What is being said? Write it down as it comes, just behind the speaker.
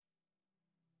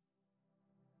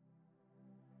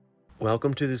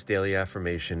Welcome to this daily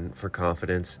affirmation for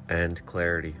confidence and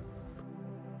clarity.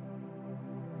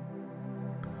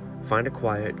 Find a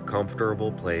quiet,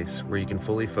 comfortable place where you can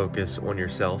fully focus on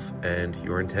yourself and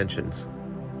your intentions.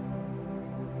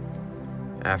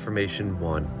 Affirmation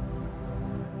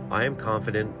 1. I am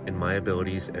confident in my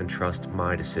abilities and trust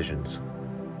my decisions.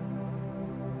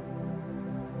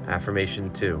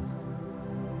 Affirmation 2.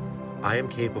 I am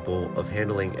capable of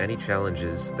handling any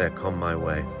challenges that come my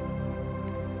way.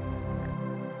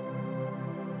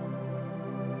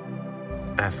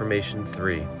 Affirmation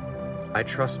 3. I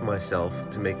trust myself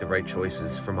to make the right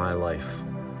choices for my life.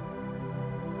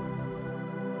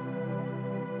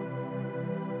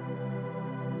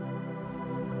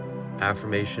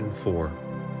 Affirmation 4.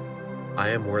 I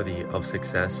am worthy of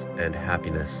success and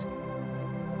happiness.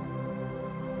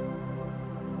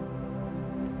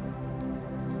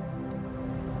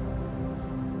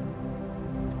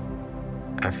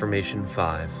 Affirmation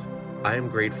 5. I am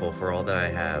grateful for all that I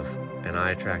have, and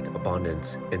I attract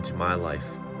abundance into my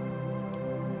life.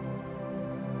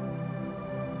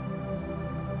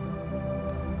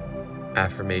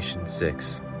 Affirmation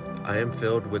 6. I am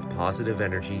filled with positive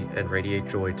energy and radiate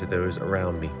joy to those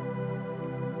around me.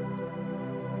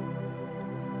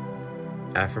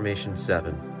 Affirmation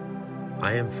 7.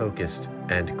 I am focused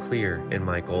and clear in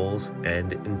my goals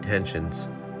and intentions.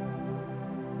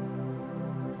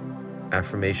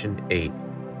 Affirmation 8.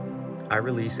 I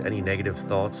release any negative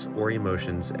thoughts or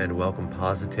emotions and welcome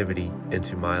positivity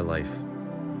into my life.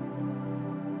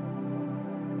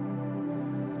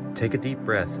 Take a deep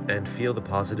breath and feel the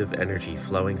positive energy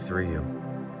flowing through you.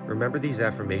 Remember these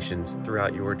affirmations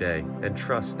throughout your day and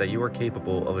trust that you are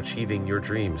capable of achieving your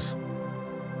dreams.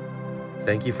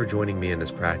 Thank you for joining me in this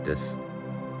practice.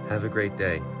 Have a great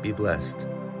day. Be blessed.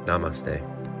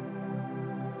 Namaste.